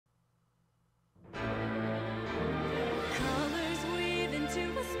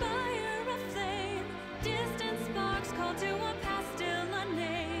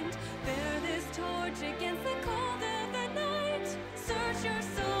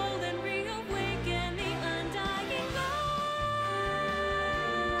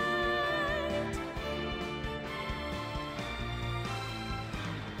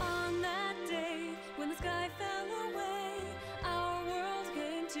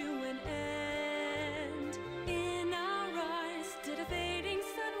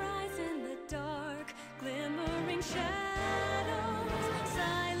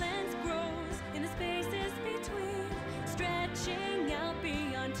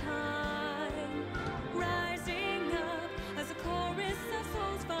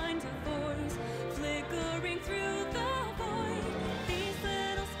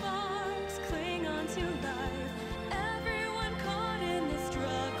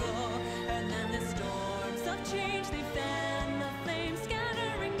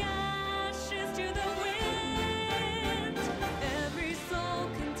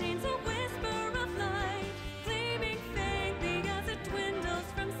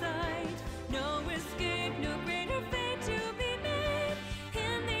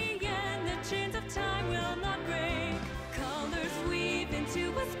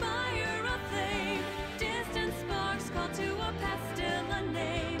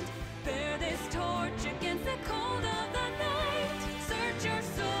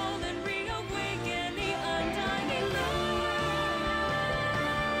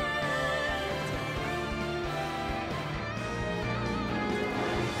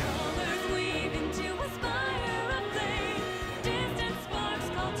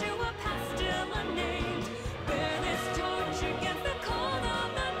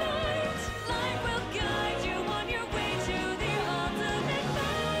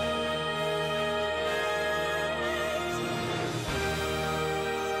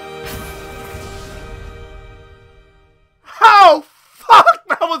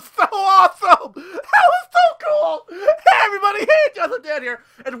Dan here,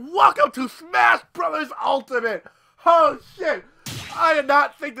 and welcome to Smash Brothers Ultimate! Oh shit! I did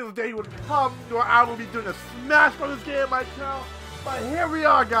not think this day would come where I will be doing a Smash Brothers game on my channel, but here we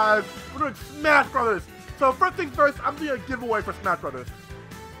are, guys. We're doing Smash Brothers. So first things first, I'm doing a giveaway for Smash Brothers.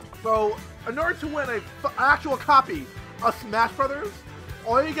 So in order to win an actual copy of Smash Brothers,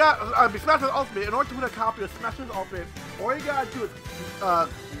 all you got, Smash Brothers Ultimate, in order to win a copy of Smash Brothers Ultimate, all you gotta do is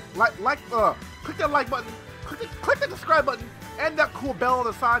click that like button, click the subscribe button, and that cool bell on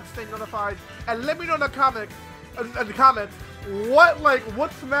the side to stay notified, and let me know in the comments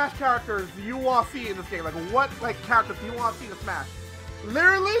what Smash characters do you want to see in this game? Like what characters do you want to see in Smash?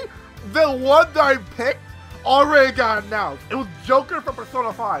 Literally, the one that I picked already got announced. It was Joker from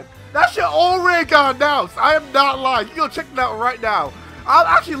Persona 5. That shit already got announced. I am not lying. You can go check it out right now. I'll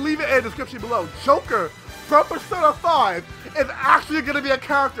actually leave it in the description below. Joker from Persona 5 is actually going to be a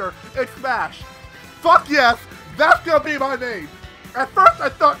character in Smash. Fuck yes, that's going to be my main. At first, I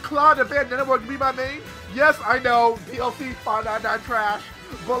thought Cloud and Bayonetta were going to be my main. Yes, I know, DLC 599 trash.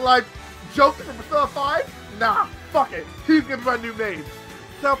 But like, Joker from Persona 5? Nah, fuck it. He's going to be my new main.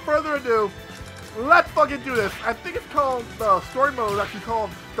 Without further ado, let's fucking do this. I think it's called, the story mode is actually called,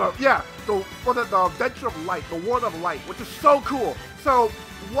 the Adventure of Light, the World of Light, which is so cool. So,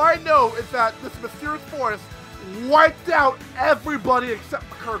 what I know is that this mysterious forest wiped out everybody except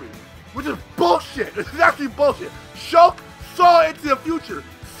for Kirby, which is bullshit. This is actually bullshit. Shulk saw into the future,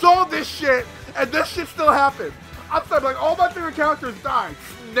 saw this shit, and this shit still happened. I'm sorry, like, all my favorite characters died.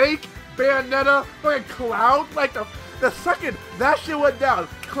 Snake, Bayonetta, fucking Cloud, like, the second that shit went down,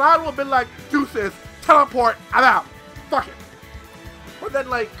 Cloud would have been like, deuces, teleport, I'm out. Fuck it. But then,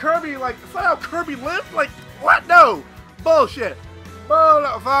 like, Kirby, like, somehow Kirby lived? Like, what? No. Bullshit.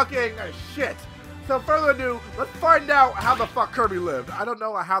 Fucking shit. So, further ado, let's find out how the fuck Kirby lived. I don't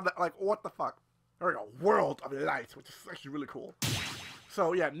know how that, like, what the fuck. There we go. World of Light, which is actually really cool.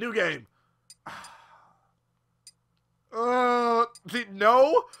 So, yeah, new game.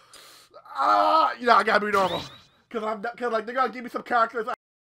 No? You know, I gotta be normal. Cause like, they're gonna give me some characters I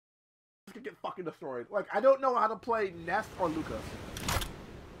can get fucking destroyed. Like, I don't know how to play Ness or Lucas.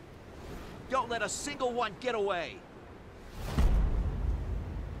 Don't let a single one get away.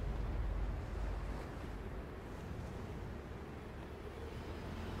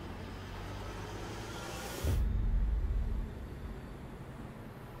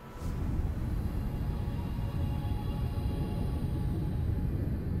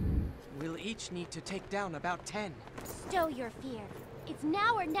 We'll each need to take down about 10. Stow your fear. It's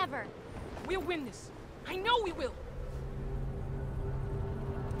now or never. We'll win this. I know we will.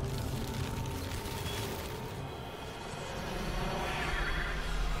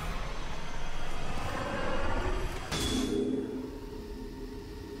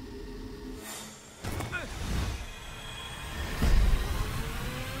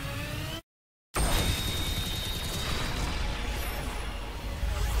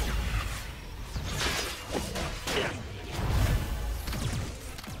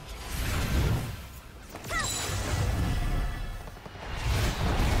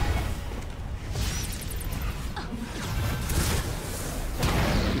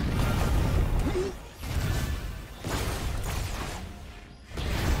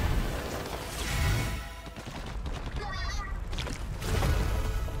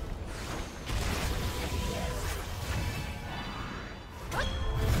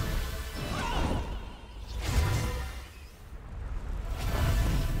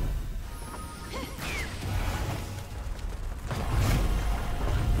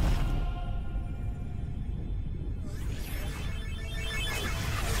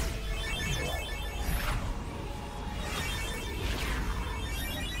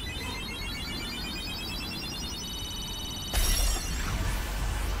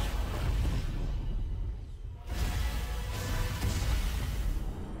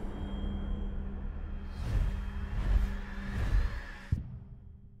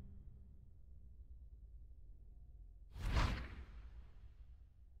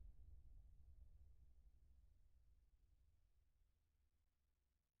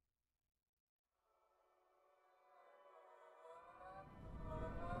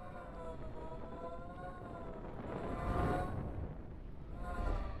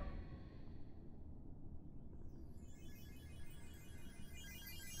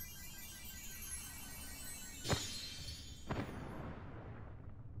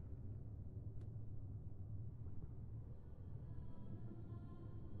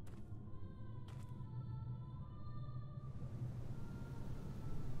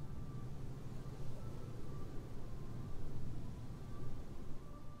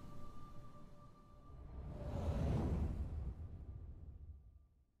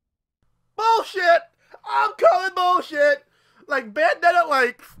 bullshit. I'm calling bullshit. Like, Bayonetta,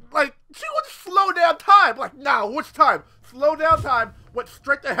 like, she would slow down time. Like, nah, which time? Slow down time, went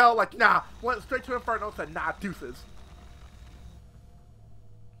straight to hell, like, nah. Went straight to Inferno, said, nah, deuces.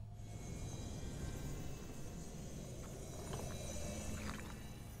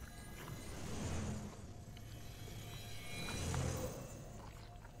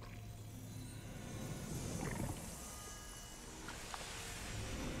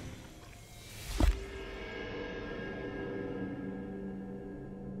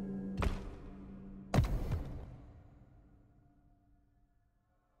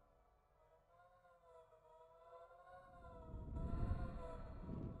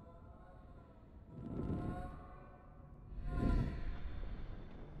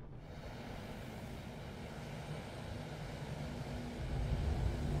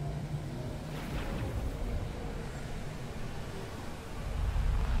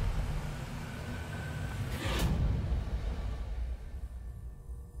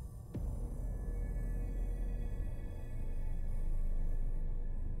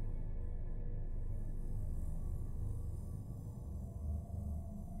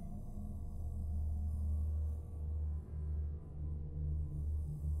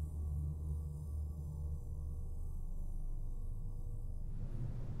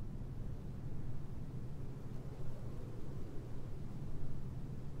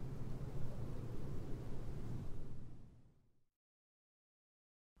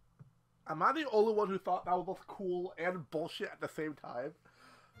 Am I the only one who thought that was both cool and bullshit at the same time?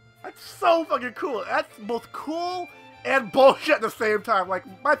 That's so fucking cool. That's both cool and bullshit at the same time. Like,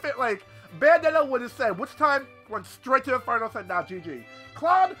 Bayonetta would have said, which time? Went straight to Inferno, said, nah, GG.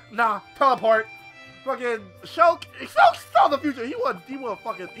 Claude, nah, teleport. Fucking Shulk saw the future. He would have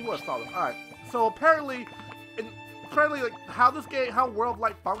saw it. Alright. So apparently, like, how World of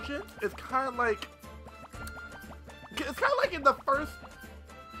Light functions is kind of like, in the first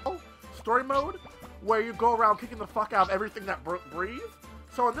story mode, where you go around kicking the fuck out of everything that breathes.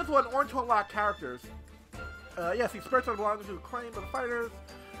 So in this one, in order to unlock characters, yes, these spirits are belonging to the claim of the fighters.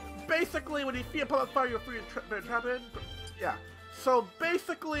 Basically, when you feed a public fire, you're free to trap in. Yeah. So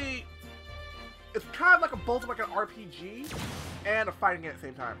basically, it's kind of like both like an RPG and a fighting game at the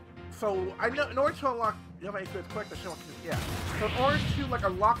same time. So I know in order to unlock, you have any good quick the show. Yeah. So in order to like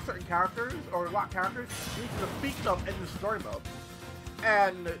unlock certain characters or unlock characters, you need to defeat them in the story mode.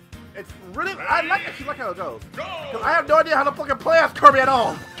 And it's really, I actually like how it goes. Because I have no idea how to fucking play as Kirby at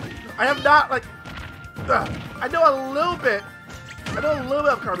all. I am not like, I know a little bit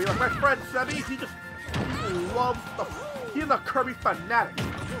of Kirby. Like my friend Sebi, he loves he's a Kirby fanatic.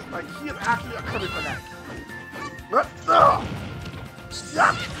 Like he is actually a Kirby fanatic.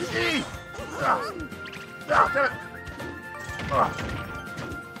 Damn it.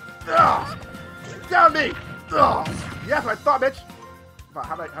 Down me. Yes, I thought, bitch.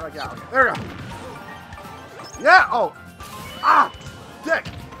 How do I get out? Okay, there we go. Yeah! Oh! Ah! Dick!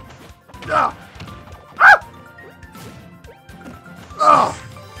 Ah! Ah! Oh!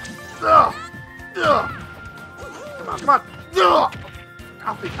 Come on!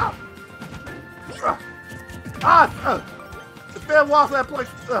 Ow, me, ow! The fan lost that place!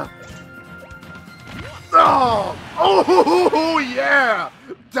 Oh, yeah!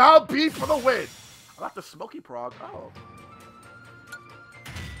 Down B for the win! I got the Smoky Prog. Oh.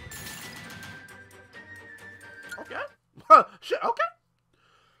 Okay. Shit, okay.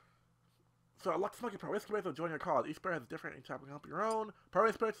 So, unlock Smoky Pro. Risk rates will join your cause. Each player has a different type of help your own.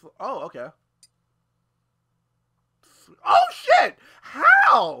 Pro spirits. Oh, okay. Oh, shit!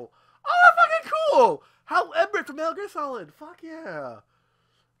 How? Oh, that's fucking cool! How Ember from Metal Gear Solid. Fuck yeah.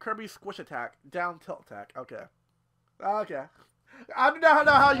 Kirby Squish Attack. Down Tilt Attack. Okay. Okay. I don't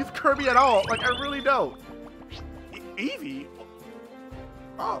know how to use Kirby at all. Like, I really don't. Eevee?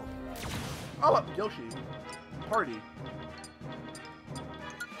 Oh. Oh, Yoshi. Party.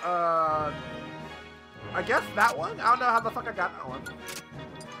 I guess that one? I don't know how the fuck I got that one.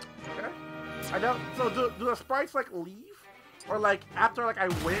 Okay. I don't. So do the sprites like leave? Or like after like I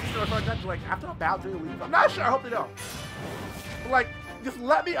win or something like that? Do, like after a battle do they leave? I'm not sure. I hope they don't. But, like, just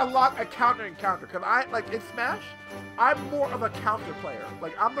let me unlock a counter encounter. Cause I like in Smash, I'm more of a counter player.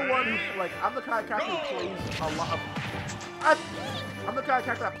 Like I'm the one who like I'm the kind of character who plays a lot of. I'm the kind of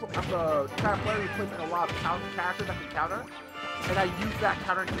character I'm the kind of player who plays a lot of characters that can counter, and I use that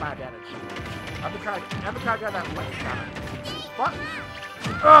counter to my advantage. I'm the kind of guy that likes counter. Fuck!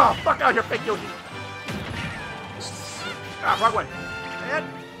 Oh, fuck out of here, fake Yoshi! Ah, wrong way. And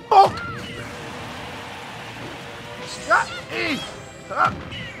bulk! Yeah, E!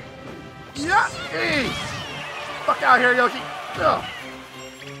 Yeah, E! Fuck out of here, Yoshi! Ugh.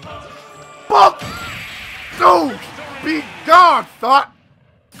 Book! Dude! Be gone, thought!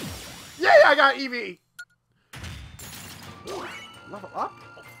 Yeah, I got EV! Ooh, level up?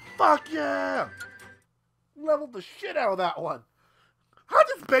 Oh, fuck yeah! Leveled the shit out of that one. I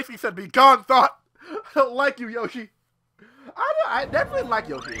just basically said be gone, thought. I don't like you, Yoshi. I definitely like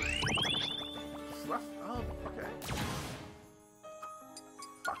Yoshi. Oh, okay.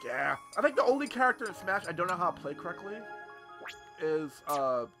 Fuck yeah. I think the only character in Smash I don't know how to play correctly is,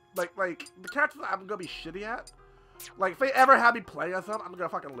 like, the characters I'm gonna be shitty at. Like, if they ever have me play as them, I'm gonna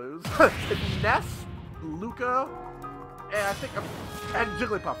fucking lose. It's Ness, Luca, and I think, and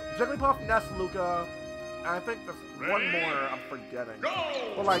Jigglypuff. Jigglypuff, Ness, Luca, and I think there's one more I'm forgetting.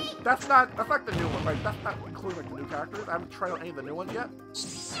 But, like, that's like the new one. Like, that's not including, like, the new characters. I haven't tried out any of the new ones yet.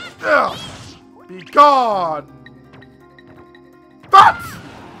 Ugh! Be gone! But!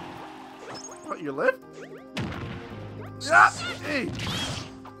 What, you live? Yeah! Hey!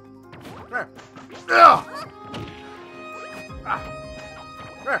 There! Ugh!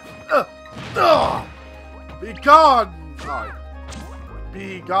 There! Be gone! Alright.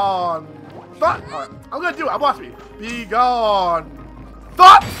 Be gone! Thought! Alright, I'm gonna do it, watch me! Be gone!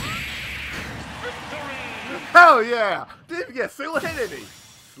 Thought! Hell yeah! Didn't even get single-handed me!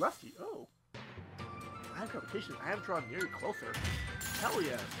 Celestia, oh. I have competition. I have drawn near closer. Hell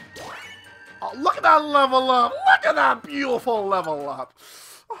yeah. Oh, look at that level up! Look at that beautiful level up!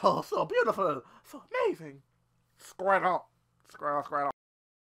 Oh, so beautiful. So amazing. Square up. Square up.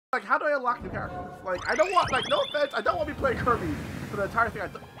 Like, how do I unlock new characters? Like, I don't want, like, no offense, I don't want to be playing Kirby for the entire thing.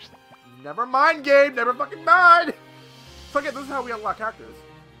 Never mind, game. Never fucking mind. So again, this is how we unlock characters.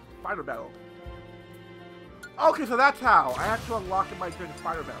 Fighter battle. Okay, so that's how. I have to unlock in my during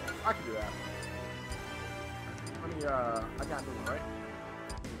fighter battles. I can do that. Let me, I got this one, right?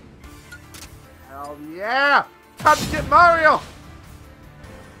 Hell yeah! Time to get Mario!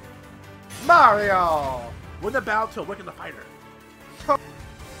 Mario! Win the battle to awaken the fighter.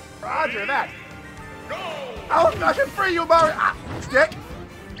 Roger that. Go! I can free you, Mario! Ah, stick!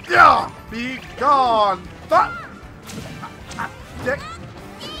 Yeah! Be gone! Fuck! Stick!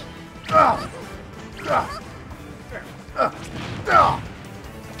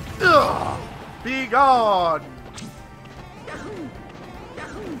 Be gone!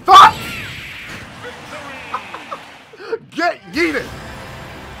 Fuck! Get yeeted!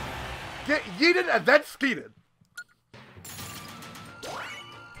 Get yeeted and then skeeted!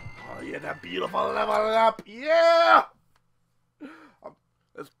 Oh yeah, that beautiful level up! Yeah!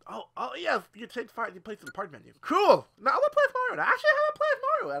 Oh yeah, you take fire, you play to the party menu. Cool! Now I want to play as Mario. I actually haven't played as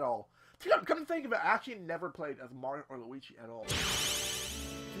Mario at all. Come to think of it, I actually never played as Mario or Luigi at all. To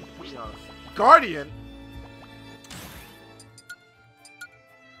be honest. Guardian?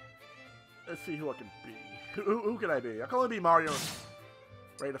 Let's see who I can be. Who can I be? I can only be Mario.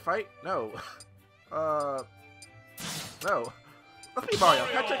 Ready to fight? No. No. Let's be Mario.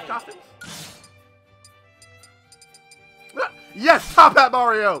 Can I check costumes? Yes, top hat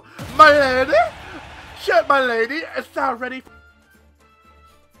Mario! My lady! Shut my lady! Is thou ready?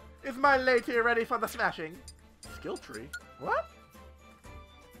 Is my lady ready for the smashing? Skill tree? What?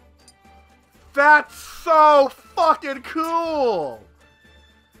 That's so fucking cool!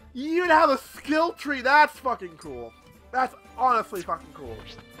 You have a skill tree, that's fucking cool. That's honestly fucking cool.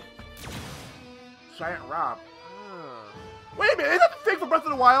 Giant Rob. Wait a minute, is that the thing for Breath of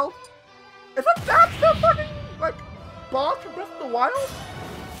the Wild? Is that the fucking, like, boss for Breath of the Wild?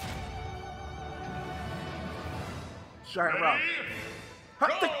 Giant Rob.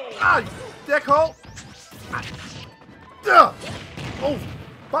 Ah, dickhole! Oh,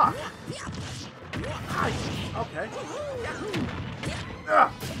 fuck. Okay.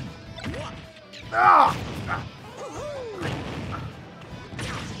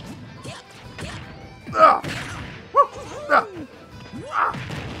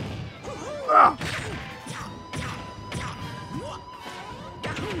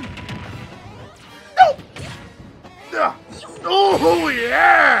 Oh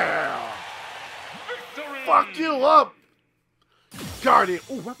yeah! Victory! Fuck you up, Guardian.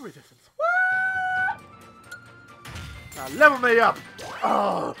 Oh, weapon resistance. What? Now level me up.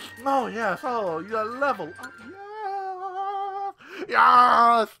 Oh yes. Oh, you got level up.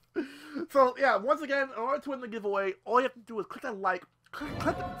 Yes. So yeah, once again, in order to win the giveaway, all you have to do is click that like, click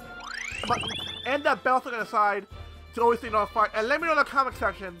the button, and that bell thing on the side to always stay notified. And let me know in the comment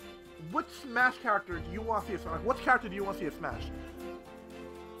section which Smash character do you want to see a Smash. Like, what character do you want to see a Smash?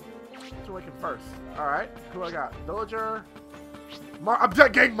 So I can first. All right, who I got? Villager. I'm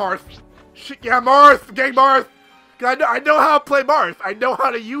Gang Marth. Shit, yeah, Marth. Gang Marth. I know how to play Marth. I know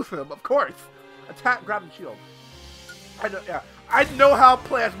how to use him, of course. Attack, grab, and shield. I know, yeah. I know how to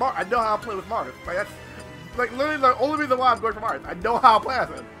play as Marth. I know how to play with Marth. Like that's like literally the only reason why I'm going for Marth. I know how to play as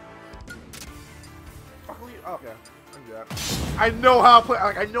him. Okay, I know how to play.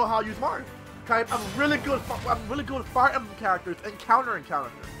 Like I know how to use Marth. I'm really good. I'm really good with Fire Emblem characters and countering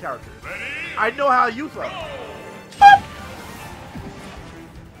characters. I know how to use them.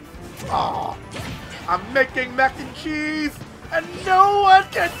 Oh, I'm making mac and cheese, and no one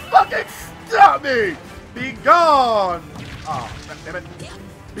can fucking stop me. Be gone. Oh, damn it.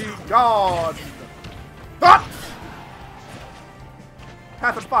 Be gone. Ah!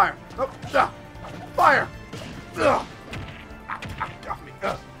 Have some fire. Oh, fire. Got me.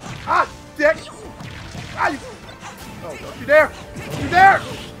 Ah, dick. Ah, oh, don't you dare. Don't you dare.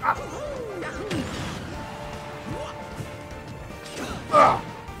 Ah.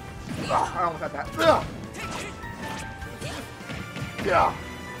 I almost had that. Yeah.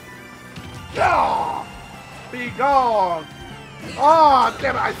 Yeah. Be gone. Oh,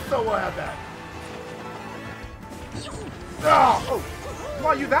 damn it. I so want to have that. Oh. You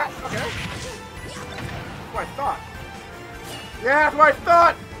want to use that? Okay. That's what I thought. Yeah, that's what I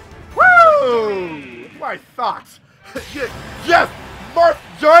thought. Woo! That's what I thought. Yes! Marth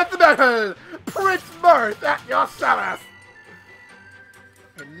joins the mission! Prince Marth at your service!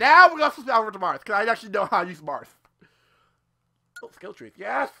 And now we're going to switch over to Marth, because I actually know how to use Marth. Oh, skill trees.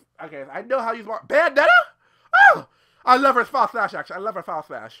 Yes! Okay, I know how to use Marth. Bandetta? Oh! I love her foul slash, actually. I love her foul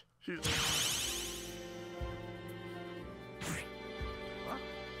slash. She's... Huh?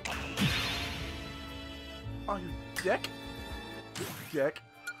 Oh, you dick? Dick.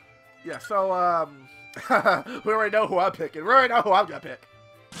 Yeah, so, we already know who I'm picking. We already know who I'm gonna pick.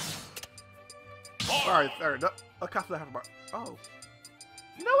 Alright, third. A costume half a bar. Oh.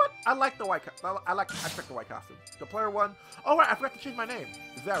 You know what? I like the white costume. I picked the white costume. The player one. Oh, right, I forgot to change my name.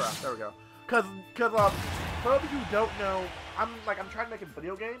 Zera. There we go. Cause, for those of you who don't know, I'm trying to make a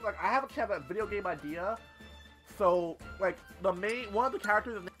video game. Like, I haven't had a video game idea. So, like, one of the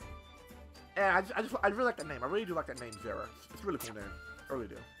characters in the and I really like that name. I really do like that name, Zera. It's a really cool name. I really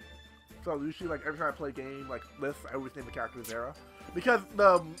do. So usually, like every time I play a game like this, I always name the character Zera. Because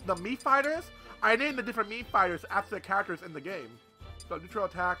the Mii fighters, I name the different Mii fighters after the characters in the game. So neutral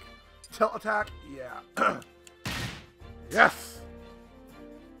attack, tilt attack, yeah. Yes!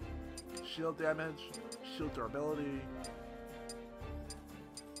 Shield damage, shield durability.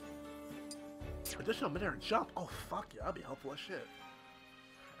 Additional mid-air jump. Oh fuck yeah, that'd be helpful as shit.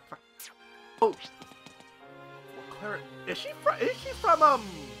 Oh, well, is she from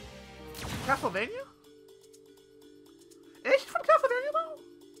Castlevania? Is she from Castlevania though?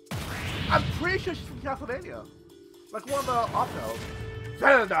 I'm pretty sure she's from Castlevania. Like one of the off-notes.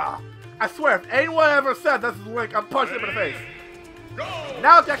 Zelda! I swear, if anyone ever said this is Link, I'm punching him in the face. Go!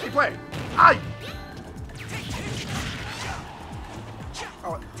 Now it's actually playing. Aye!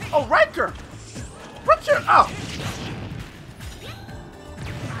 Oh, Riker! Richard! Oh!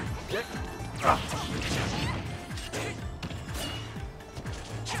 Oh,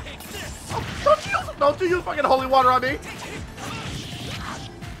 don't you use fucking holy water on me!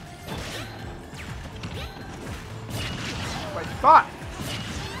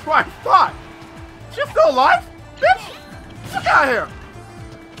 That's what I thought! She's still alive? Bitch! Get out of here!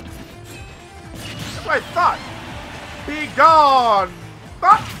 That's what I thought! Be gone!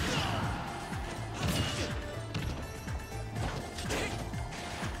 Fuck!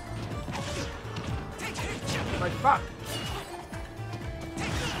 Like fuck.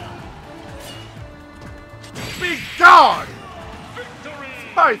 Be gone! Victory!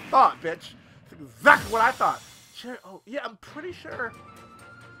 I thought, bitch. That's exactly what I thought. Sure. Oh, yeah, I'm pretty sure.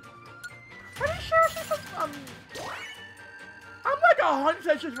 She's from, I'm like 100%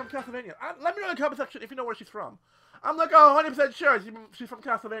 sure she's from Castlevania. Let me know in the comment section if you know where she's from. I'm like 100% sure she's from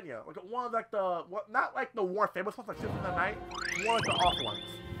Castlevania. Like one of like the, not like the more famous ones like Symphony of the Night, one of the awful ones.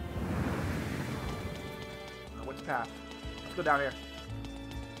 Which path? Let's go down here.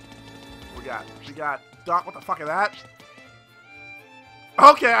 What we got Doc. What the fuck is that?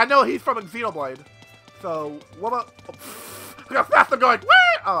 Okay, I know he's from Xenoblade. So what about? Oh, look how fast I'm going.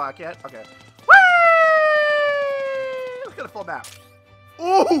 Whee! Oh, I can't. Okay. Whee! Let's get a full map.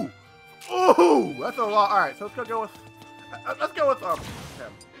 Ooh, ooh, that's a lot. All right, so let's go with.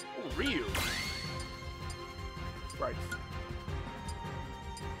 Him. Ooh, Ryu. Right.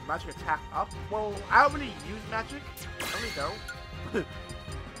 Magic attack up? Well, I don't really use magic. I really don't.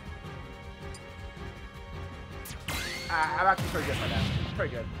 I'm actually pretty good by that.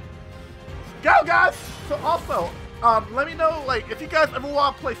 Pretty good. Go, guys! So also, let me know, like, if you guys ever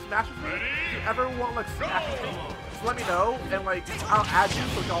want to play Smash with me, if you ever want, like, Smash with me, just let me know, and, like, I'll add you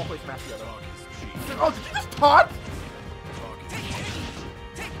so we can all play Smash together. Oh, did you just taunt?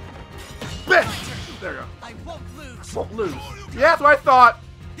 bitch! There you go. I won't lose. Won't lose. Yeah, that's what I thought.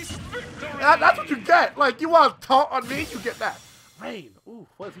 That's what you get. Like, you want to taunt on me, you get that. Rain. Ooh,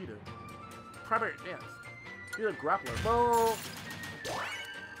 what does he do? Primary dance. He's a grappler. Well,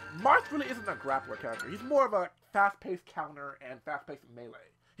 Marth really isn't a grappler character. He's more of a fast-paced counter and fast-paced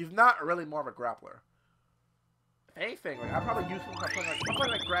melee. He's not really more of a grappler. If anything, like, I'd probably use him if I'm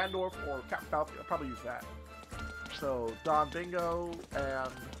playing like Grandorf or Captain Falcon. I'd probably use that. So, Don Bingo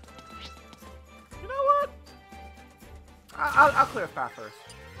and... You know what? I'll clear fast first.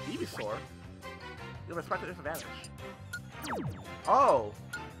 Venusaur? You'll respect the disadvantage. Oh!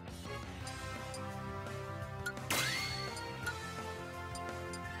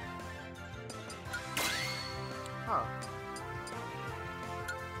 Huh.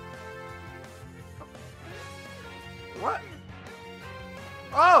 What?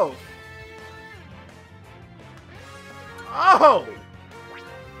 Oh! Oh!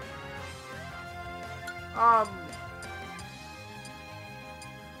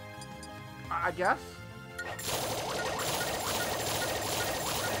 I guess?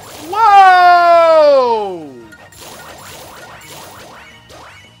 Whoa!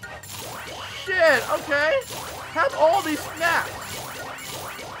 Shit, okay. Have all these snacks.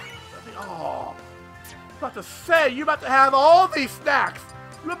 Oh. I was about to say, you're about to have all these snacks.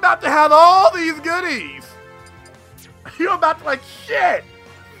 You're about to have all these goodies. You're about to, like, shit.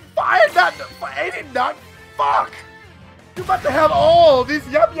 Fire nut, 80 nut, fuck. You're about to have all these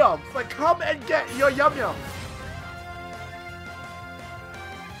yum-yums. Like, come and get your yum-yums.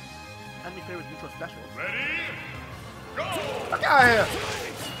 Enemy favorite neutral special. Ready? Go! Look out of here.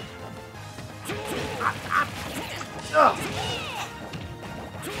 Ugh.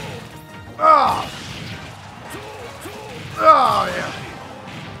 Oh. Oh, yeah.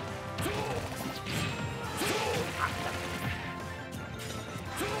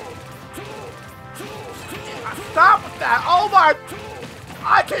 Stop with that! Oh my!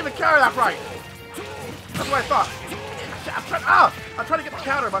 I can't even carry that right! That's what I thought. I'm trying to get the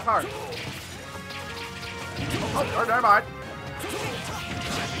counter, but it's hard. Oh, never mind.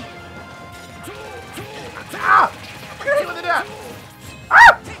 Ah! I'm gonna hit with the net!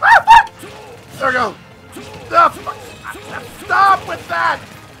 Ah! Ah, fuck! There we go. Stop with that!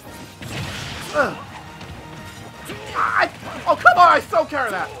 Oh, come on! I so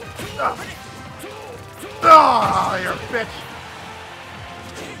carry that! Oh, you're a bitch!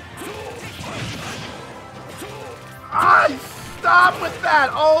 Stop with that!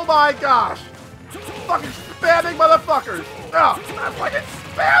 Oh my gosh! Fucking spamming motherfuckers! No, I'm fucking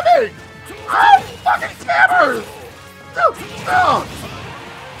spamming! I'm fucking spammers! No!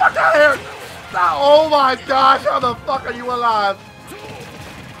 Fuck out of here! No, oh my gosh! How the fuck are you alive?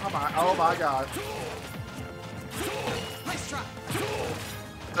 Oh my gosh! Nice try.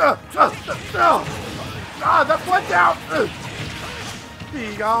 No! Ah, that's one down!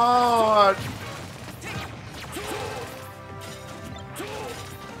 Be gone!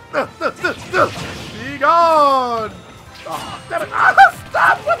 Be gone! Oh, damn it! Ah,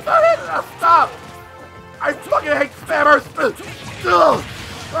 stop with the hit! Stop! I fucking hate spammers!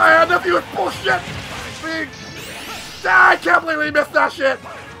 I had nothing with bullshit! I can't believe we missed that shit!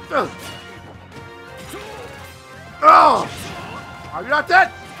 Oh! Are you not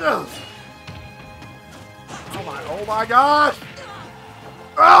dead? Oh my gosh!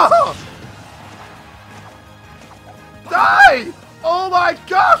 Oh! Die! Oh my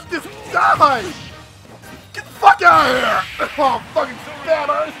gosh, just die! Get the fuck out of here! Oh, fucking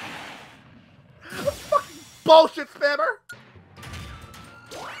spammers! Fucking bullshit spammer!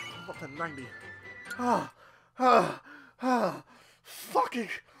 I'm up to 90. Fucking...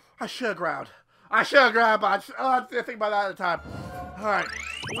 I should have grabbed. But I didn't think about that at the time. Alright,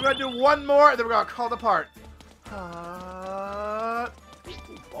 we're gonna do one more, and then we're gonna call it apart.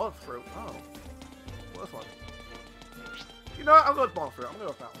 Ball fruit. Oh. Well, this one. You know what? I'm going with ball fruit. I'm going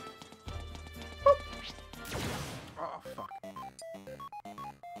to go with that one. Boop. Oh, fuck.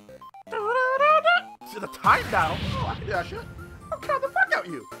 See the time now? Oh, I can do that shit. I'll count the fuck out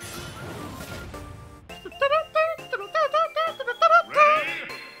you.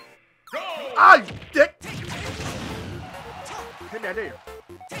 Ah, you dick! Hit me, I dare you.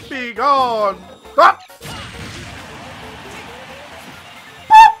 Be gone! Ah!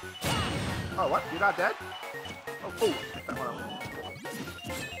 Oh, what? You're not dead? Oh, pick that one up.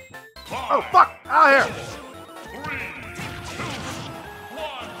 Oh, fuck! Out of here! 3, 2,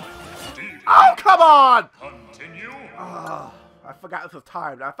 1. Oh, come on! Continue. I forgot this was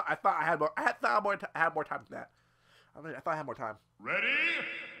timed. I thought I had more. I had more time than that. I thought I had more time. Ready?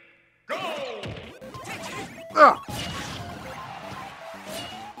 Go! Ugh.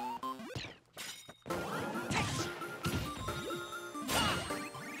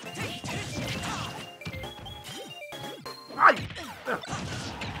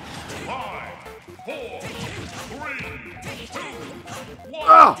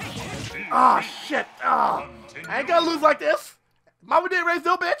 Oh! Oh, shit! Oh! I ain't gonna lose like this! Mama didn't raise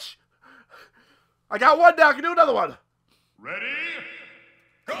no bitch! I got one now, I can do another one! Ready?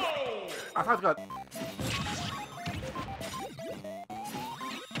 Go! I thought it was good.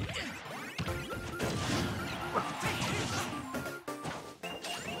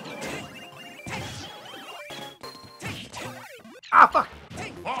 Ah, fuck! 5,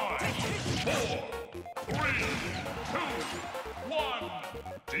 4, 3, 2, 1.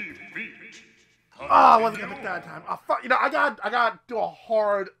 Defeat. Oh, I wasn't gonna make that in time. Oh, fuck! You know, I gotta do a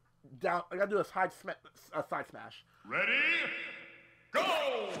hard down. I gotta do a side smash. Ready? Go!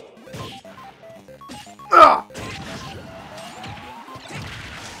 Ugh!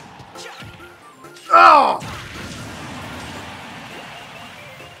 Oh!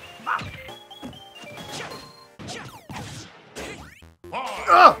 5,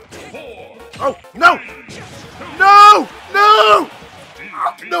 Ugh! 4. Oh, no! No! No!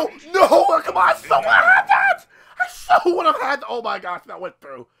 No! No! Come on! I so want to have that! I so would have had. Oh my gosh, that went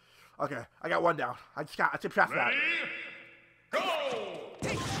through. Okay, I got one down. I tipped past that. Ready? Go!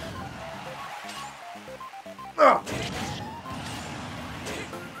 Ugh!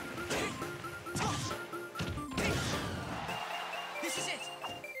 This is it.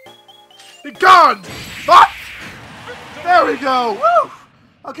 Be gone! Fuck! There we go! Woo!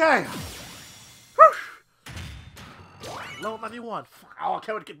 Okay. Whew. Level 91. Fuck. Oh, I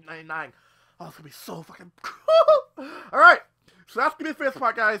can't wait to get 99. Oh, it's gonna be so fucking cool. Alright. So that's gonna be it for this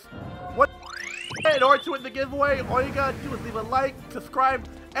part, guys. In order to win the giveaway, all you gotta do is leave a like, subscribe,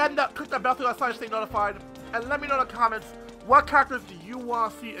 and click that bell to the side to stay notified. And let me know in the comments, what characters do you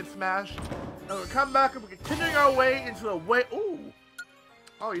want to see in Smash? And we'll come back and we're continuing our way into the way. Ooh.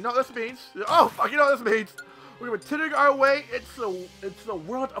 Oh, you know what this means? Oh, fuck, you know what this means? We're continuing our way into the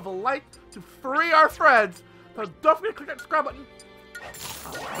world of light to free our friends. So don't forget to click that subscribe button.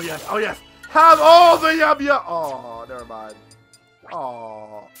 Oh yes, oh yes. Have all the yum yum. Oh, never mind.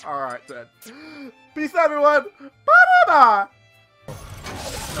 Oh, alright then. Peace out, everyone. Bye bye bye.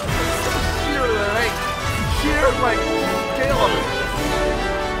 Cheer like, Caleb.